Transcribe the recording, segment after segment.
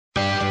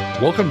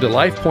Welcome to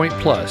Life Point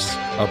Plus,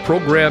 a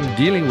program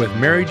dealing with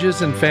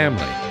marriages and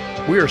family.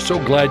 We are so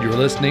glad you're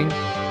listening.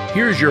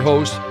 Here's your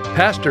host,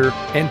 pastor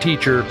and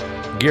teacher,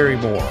 Gary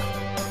Moore.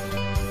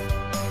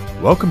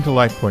 Welcome to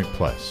Life Point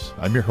Plus.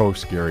 I'm your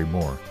host, Gary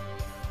Moore.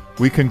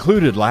 We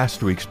concluded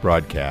last week's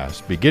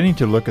broadcast beginning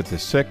to look at the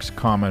 6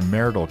 common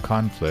marital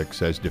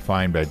conflicts as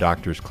defined by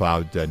Drs.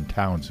 Cloverdale and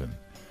Townsend.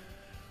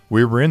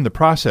 We were in the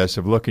process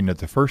of looking at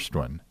the first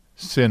one,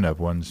 sin of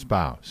one's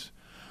spouse.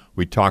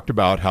 We talked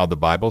about how the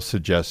Bible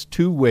suggests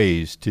 2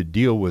 ways to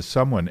deal with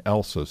someone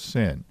else's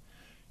sin,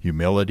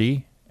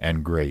 humility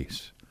and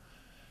grace.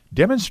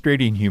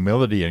 Demonstrating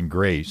humility and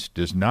grace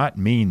does not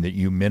mean that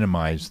you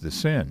minimize the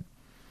sin.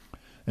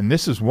 And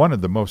this is one of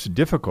the most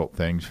difficult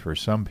things for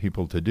some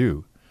people to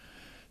do.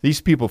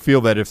 These people feel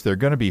that if they're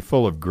going to be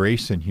full of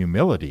grace and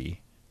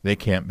humility, they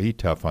can't be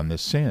tough on the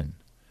sin.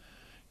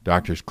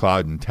 Drs.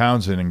 Cloud and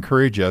Townsend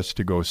encourage us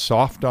to go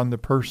soft on the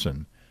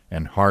person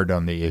and hard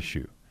on the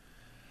issue.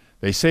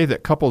 They say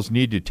that couples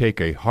need to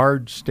take a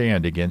hard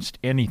stand against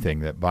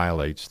anything that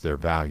violates their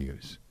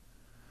values.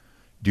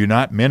 Do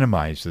not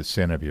minimize the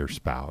sin of your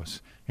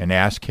spouse and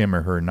ask him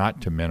or her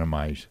not to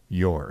minimize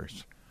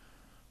yours.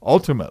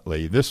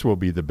 Ultimately, this will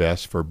be the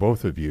best for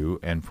both of you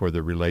and for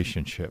the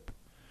relationship.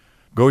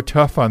 Go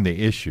tough on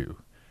the issue,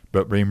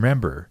 but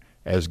remember,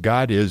 as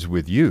God is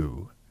with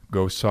you,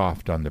 go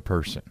soft on the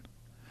person.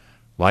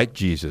 Like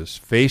Jesus,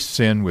 face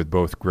sin with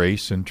both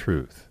grace and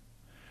truth.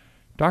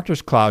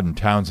 Drs. Cloud and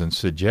Townsend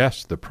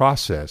suggest the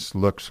process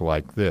looks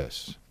like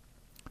this.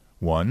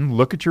 1.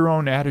 Look at your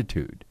own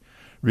attitude.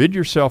 Rid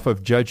yourself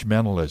of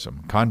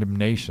judgmentalism,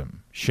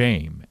 condemnation,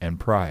 shame, and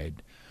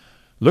pride.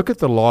 Look at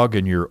the log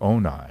in your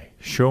own eye,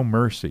 show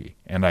mercy,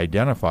 and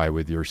identify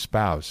with your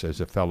spouse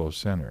as a fellow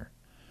sinner.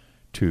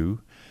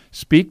 2.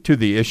 Speak to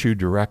the issue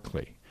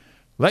directly.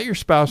 Let your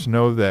spouse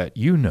know that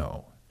you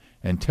know,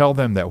 and tell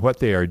them that what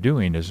they are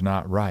doing is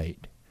not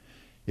right.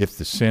 If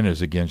the sin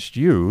is against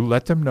you,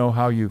 let them know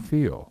how you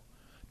feel.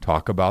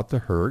 Talk about the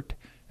hurt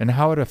and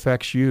how it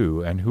affects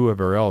you and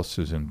whoever else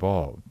is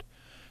involved.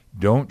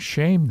 Don't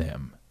shame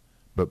them,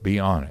 but be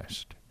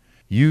honest.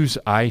 Use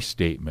I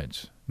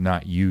statements,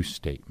 not you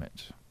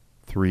statements.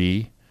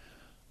 3.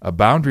 A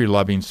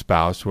boundary-loving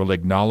spouse will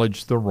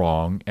acknowledge the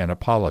wrong and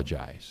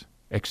apologize.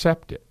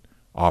 Accept it.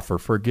 Offer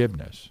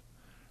forgiveness.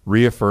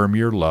 Reaffirm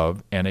your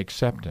love and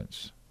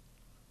acceptance.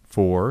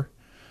 4.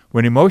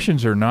 When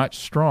emotions are not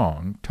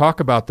strong, talk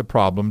about the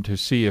problem to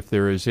see if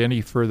there is any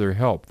further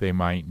help they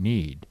might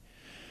need.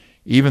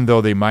 Even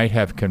though they might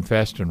have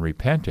confessed and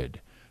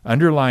repented,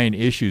 underlying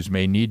issues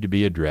may need to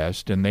be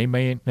addressed and they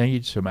may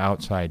need some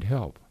outside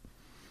help.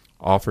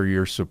 Offer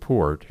your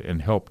support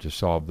and help to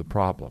solve the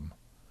problem.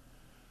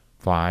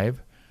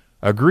 5.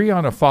 Agree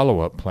on a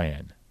follow-up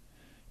plan.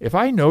 If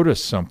I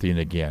notice something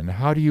again,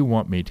 how do you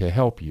want me to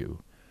help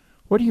you?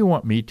 What do you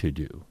want me to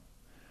do?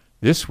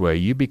 This way,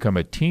 you become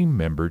a team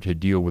member to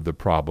deal with the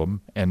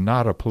problem and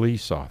not a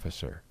police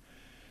officer.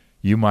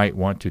 You might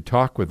want to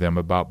talk with them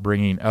about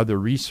bringing other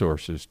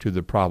resources to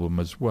the problem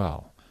as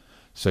well,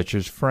 such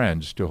as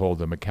friends to hold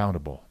them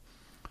accountable.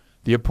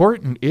 The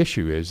important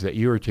issue is that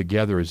you are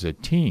together as a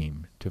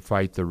team to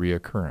fight the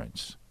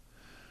reoccurrence.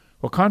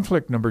 Well,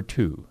 conflict number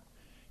 2,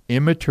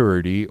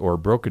 immaturity or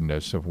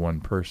brokenness of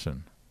one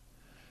person.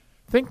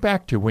 Think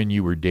back to when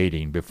you were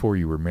dating before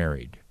you were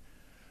married.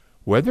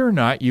 Whether or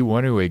not you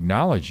want to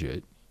acknowledge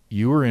it,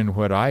 you were in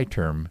what I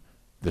term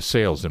the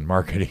sales and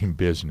marketing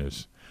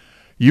business.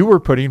 You were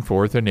putting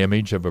forth an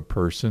image of a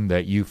person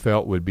that you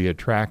felt would be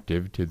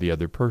attractive to the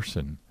other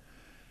person.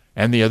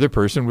 And the other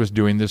person was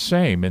doing the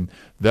same. And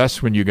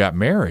thus, when you got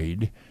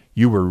married,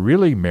 you were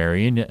really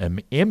marrying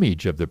an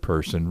image of the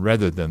person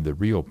rather than the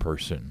real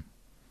person.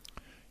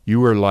 You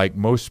were like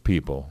most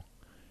people.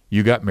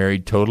 You got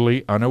married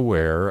totally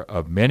unaware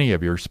of many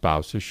of your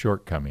spouse's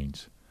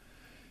shortcomings.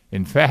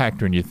 In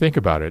fact, when you think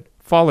about it,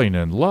 falling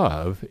in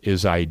love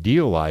is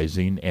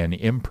idealizing an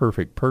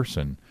imperfect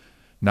person,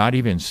 not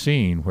even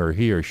seeing where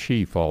he or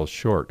she falls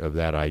short of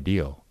that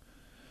ideal.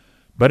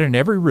 But in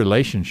every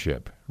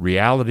relationship,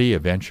 reality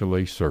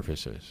eventually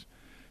surfaces.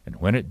 And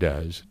when it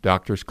does,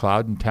 Drs.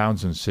 Cloud and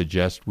Townsend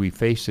suggest we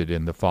face it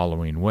in the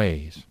following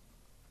ways.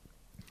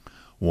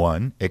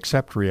 1.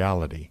 Accept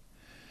reality.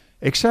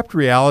 Accept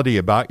reality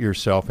about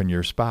yourself and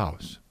your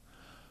spouse.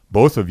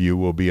 Both of you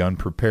will be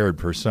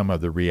unprepared for some of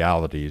the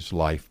realities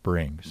life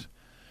brings.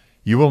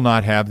 You will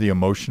not have the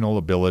emotional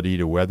ability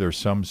to weather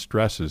some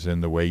stresses in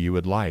the way you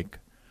would like,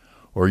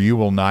 or you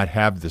will not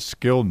have the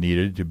skill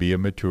needed to be a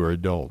mature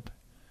adult.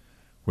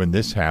 When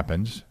this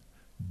happens,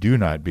 do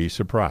not be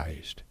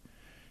surprised.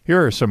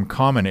 Here are some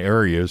common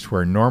areas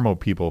where normal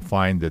people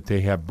find that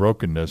they have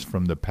brokenness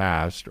from the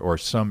past or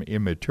some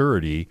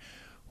immaturity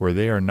where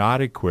they are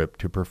not equipped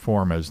to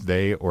perform as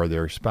they or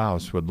their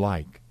spouse would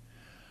like.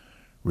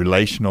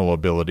 Relational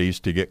abilities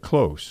to get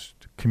close,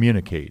 to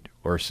communicate,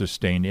 or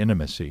sustain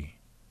intimacy.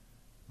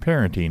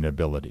 Parenting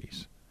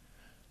abilities.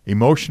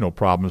 Emotional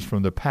problems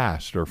from the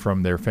past or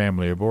from their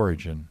family of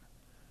origin.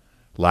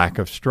 Lack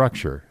of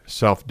structure,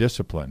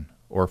 self-discipline,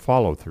 or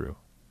follow-through.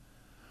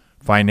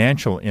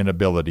 financial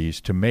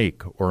inabilities to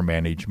make or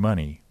manage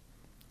money,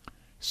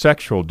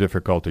 sexual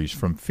difficulties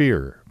from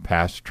fear,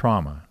 past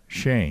trauma,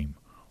 shame,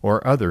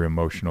 or other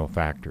emotional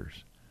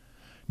factors,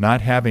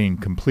 not having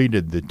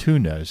completed the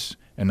two-ness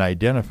and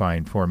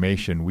identifying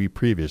formation we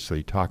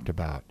previously talked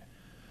about,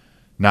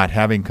 not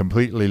having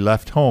completely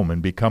left home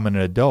and become an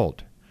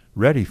adult,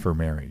 ready for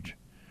marriage.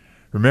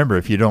 Remember,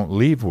 if you don't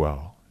leave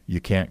well,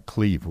 you can't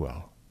cleave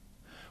well.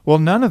 Well,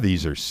 none of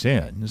these are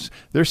sins.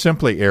 They're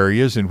simply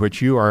areas in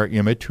which you are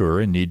immature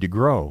and need to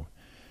grow.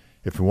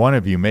 If one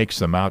of you makes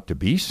them out to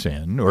be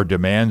sin or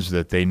demands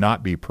that they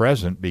not be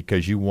present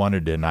because you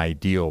wanted an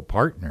ideal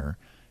partner,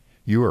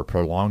 you are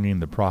prolonging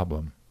the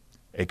problem.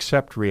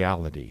 Accept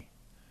reality.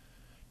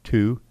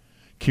 2,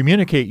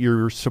 communicate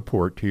your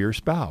support to your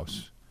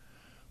spouse.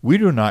 We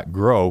do not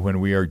grow when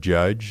we are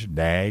judged,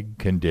 nagged,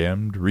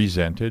 condemned,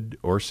 resented,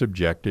 or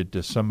subjected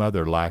to some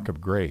other lack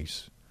of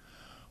grace.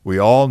 We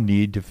all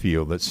need to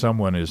feel that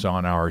someone is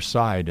on our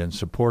side and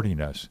supporting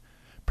us,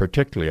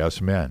 particularly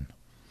us men.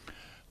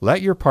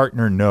 Let your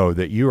partner know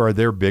that you are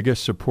their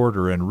biggest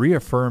supporter and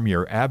reaffirm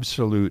your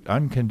absolute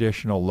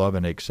unconditional love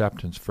and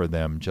acceptance for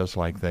them just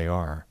like they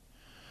are.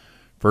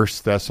 1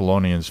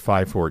 Thessalonians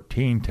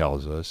 5:14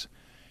 tells us,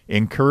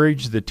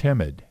 encourage the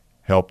timid,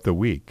 help the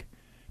weak,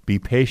 be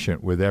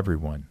patient with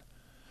everyone.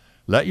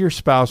 Let your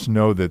spouse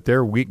know that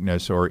their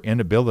weakness or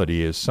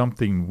inability is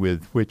something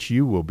with which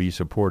you will be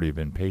supportive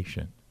and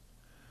patient.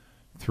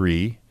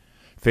 3,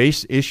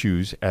 face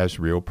issues as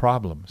real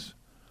problems.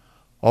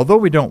 Although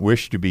we don't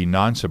wish to be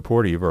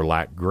non-supportive or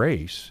lack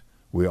grace,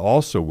 we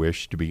also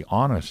wish to be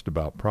honest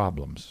about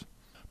problems.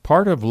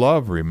 Part of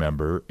love,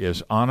 remember,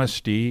 is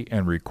honesty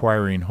and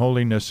requiring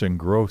holiness and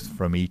growth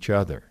from each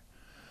other.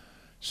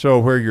 So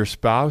where your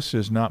spouse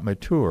is not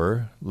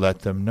mature, let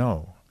them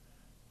know.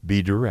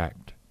 Be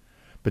direct.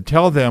 But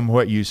tell them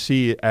what you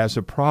see as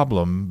a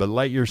problem, but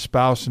let your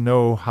spouse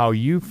know how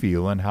you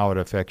feel and how it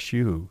affects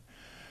you.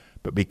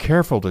 But be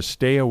careful to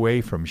stay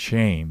away from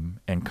shame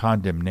and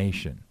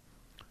condemnation.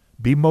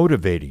 Be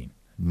motivating,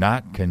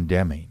 not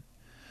condemning.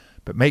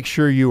 But make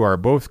sure you are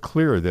both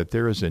clear that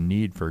there is a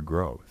need for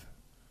growth.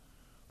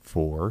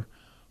 4,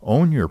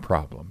 own your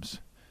problems.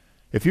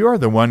 If you are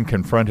the one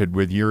confronted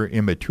with your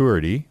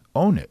immaturity,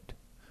 own it.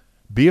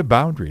 Be a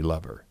boundary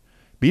lover.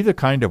 Be the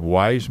kind of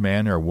wise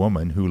man or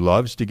woman who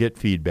loves to get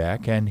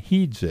feedback and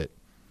heeds it.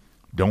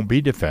 Don't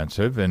be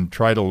defensive and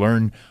try to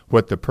learn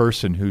what the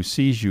person who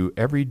sees you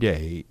every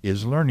day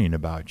is learning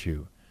about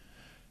you.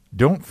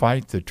 Don't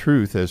fight the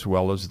truth as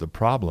well as the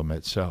problem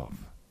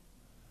itself.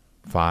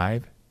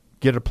 5,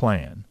 get a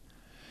plan.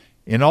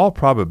 In all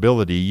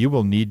probability, you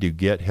will need to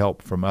get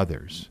help from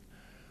others.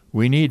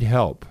 We need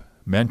help,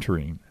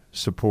 mentoring,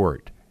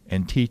 support,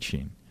 and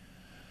teaching.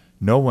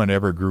 No one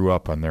ever grew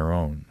up on their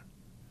own.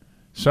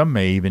 Some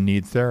may even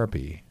need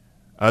therapy.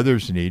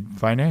 Others need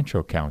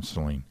financial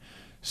counseling.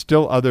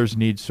 Still others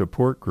need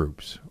support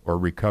groups or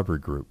recovery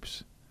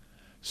groups.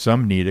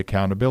 Some need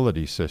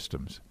accountability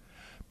systems.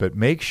 But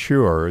make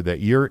sure that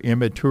your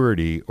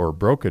immaturity or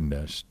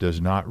brokenness does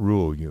not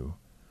rule you.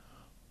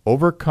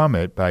 Overcome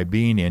it by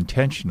being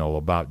intentional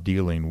about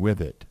dealing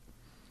with it.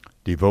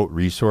 Devote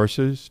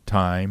resources,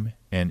 time,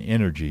 and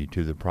energy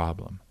to the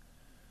problem.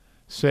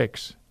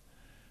 6,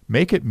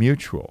 make it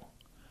mutual.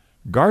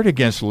 Guard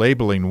against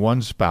labeling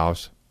one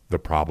spouse the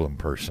problem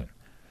person.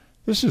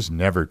 This is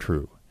never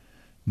true.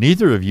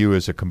 Neither of you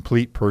is a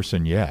complete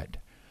person yet.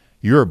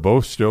 You are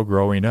both still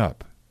growing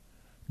up.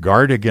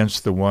 Guard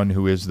against the one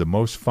who is the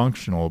most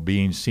functional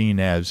being seen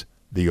as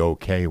the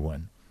okay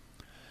one.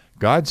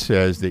 God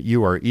says that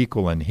you are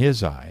equal in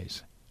His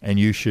eyes, and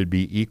you should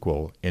be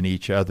equal in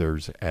each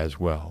other's as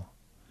well.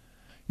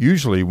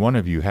 Usually one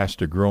of you has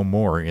to grow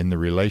more in the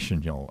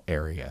relational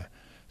area,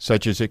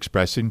 such as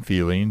expressing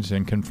feelings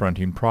and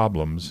confronting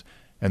problems,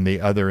 and the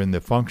other in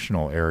the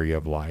functional area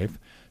of life,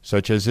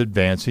 such as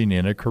advancing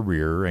in a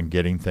career and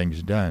getting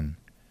things done.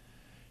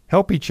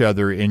 Help each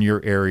other in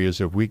your areas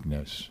of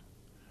weakness.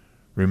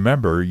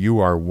 Remember, you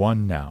are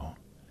one now,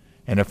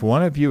 and if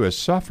one of you is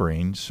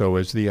suffering, so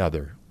is the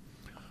other.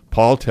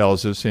 Paul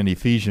tells us in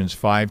Ephesians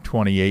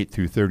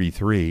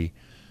 5:28-33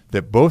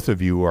 that both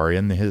of you are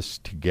in this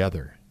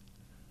together.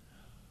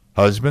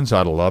 Husbands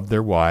ought to love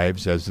their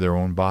wives as their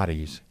own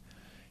bodies.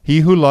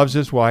 He who loves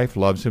his wife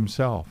loves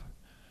himself.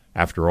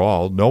 After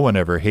all, no one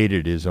ever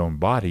hated his own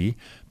body,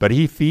 but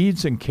he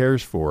feeds and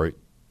cares for it,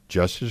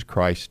 just as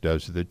Christ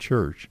does the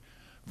church,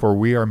 for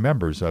we are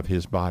members of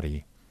his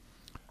body.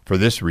 For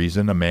this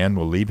reason, a man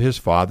will leave his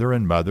father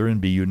and mother and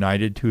be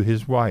united to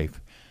his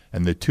wife,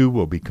 and the two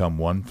will become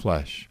one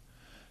flesh.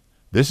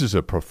 This is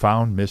a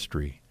profound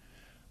mystery,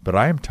 but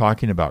I am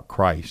talking about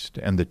Christ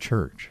and the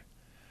church.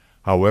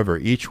 However,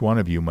 each one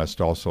of you must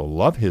also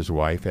love his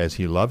wife as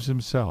he loves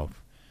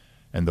himself,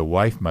 and the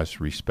wife must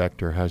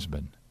respect her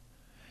husband.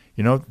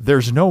 You know,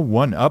 there's no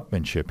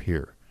one-upmanship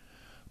here.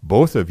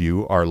 Both of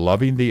you are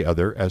loving the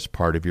other as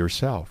part of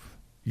yourself.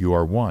 You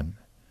are one.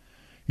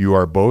 You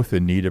are both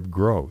in need of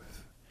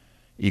growth.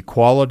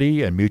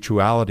 Equality and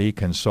mutuality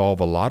can solve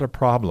a lot of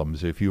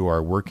problems if you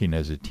are working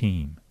as a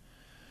team.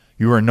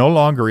 You are no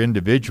longer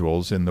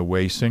individuals in the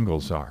way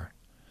singles are.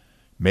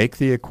 Make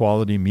the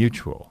equality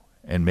mutual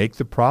and make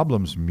the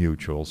problems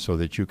mutual so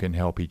that you can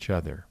help each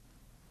other.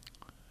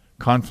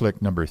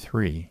 Conflict number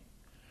 3.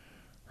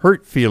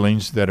 Hurt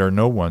feelings that are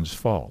no one's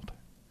fault.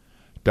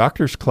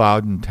 Doctors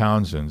Cloud and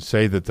Townsend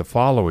say that the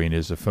following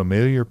is a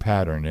familiar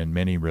pattern in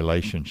many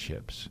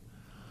relationships.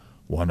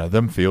 One of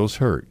them feels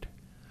hurt.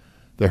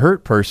 The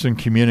hurt person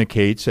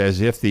communicates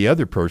as if the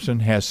other person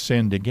has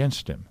sinned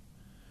against him.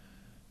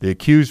 The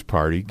accused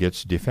party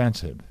gets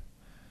defensive.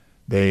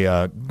 They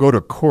go to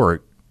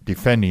court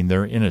defending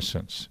their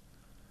innocence.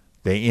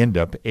 They end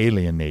up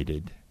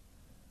alienated.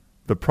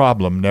 The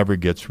problem never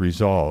gets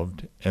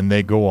resolved, and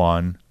they go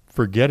on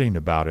forgetting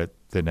about it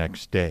the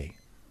next day.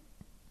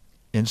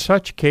 In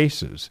such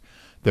cases,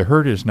 the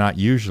hurt is not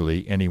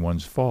usually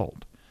anyone's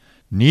fault.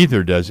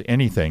 Neither does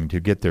anything to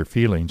get their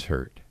feelings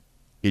hurt.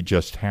 It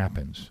just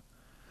happens.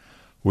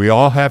 We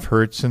all have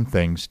hurts and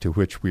things to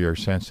which we are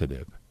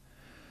sensitive.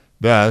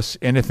 Thus,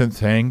 innocent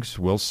things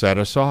will set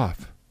us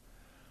off.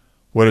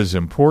 What is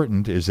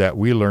important is that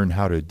we learn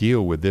how to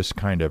deal with this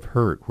kind of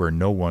hurt where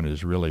no one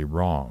is really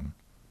wrong.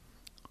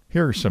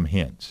 Here are some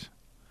hints.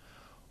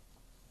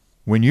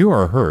 When you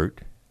are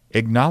hurt,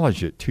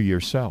 acknowledge it to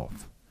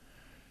yourself.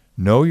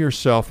 Know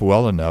yourself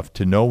well enough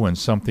to know when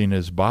something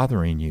is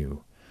bothering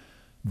you.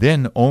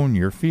 Then own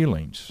your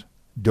feelings.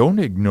 Don't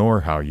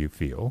ignore how you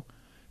feel.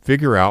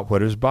 Figure out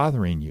what is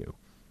bothering you.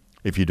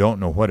 If you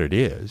don't know what it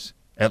is,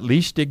 at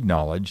least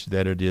acknowledge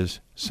that it is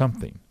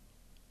something.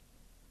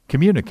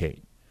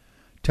 Communicate.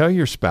 Tell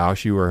your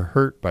spouse you are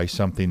hurt by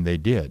something they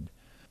did.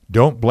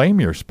 Don't blame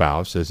your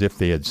spouse as if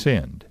they had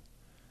sinned.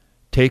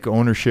 Take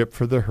ownership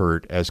for the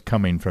hurt as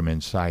coming from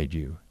inside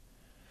you.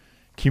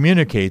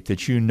 Communicate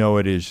that you know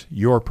it is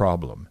your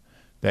problem,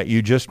 that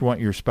you just want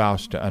your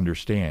spouse to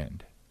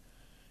understand.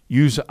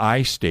 Use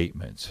I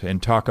statements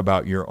and talk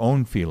about your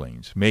own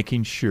feelings,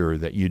 making sure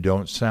that you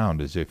don't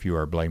sound as if you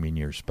are blaming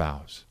your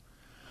spouse.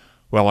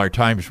 Well, our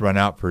time's run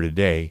out for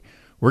today.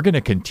 We're going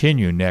to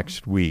continue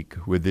next week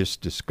with this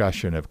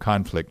discussion of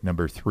conflict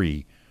number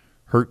 3,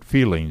 hurt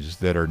feelings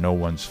that are no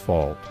one's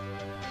fault.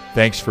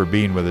 Thanks for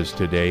being with us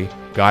today.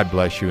 God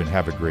bless you and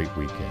have a great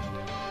weekend.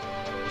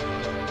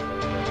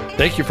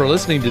 Thank you for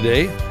listening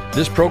today.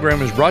 This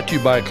program is brought to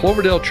you by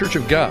Cloverdale Church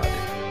of God.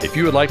 If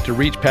you would like to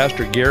reach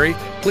Pastor Gary,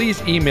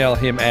 please email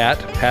him at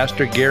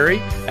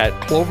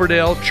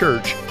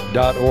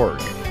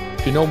pastorgary@cloverdalechurch.org.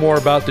 To know more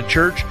about the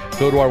church,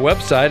 go to our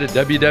website at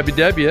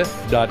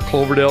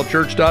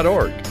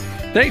www.cloverdalechurch.org.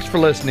 Thanks for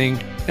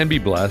listening, and be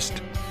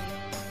blessed.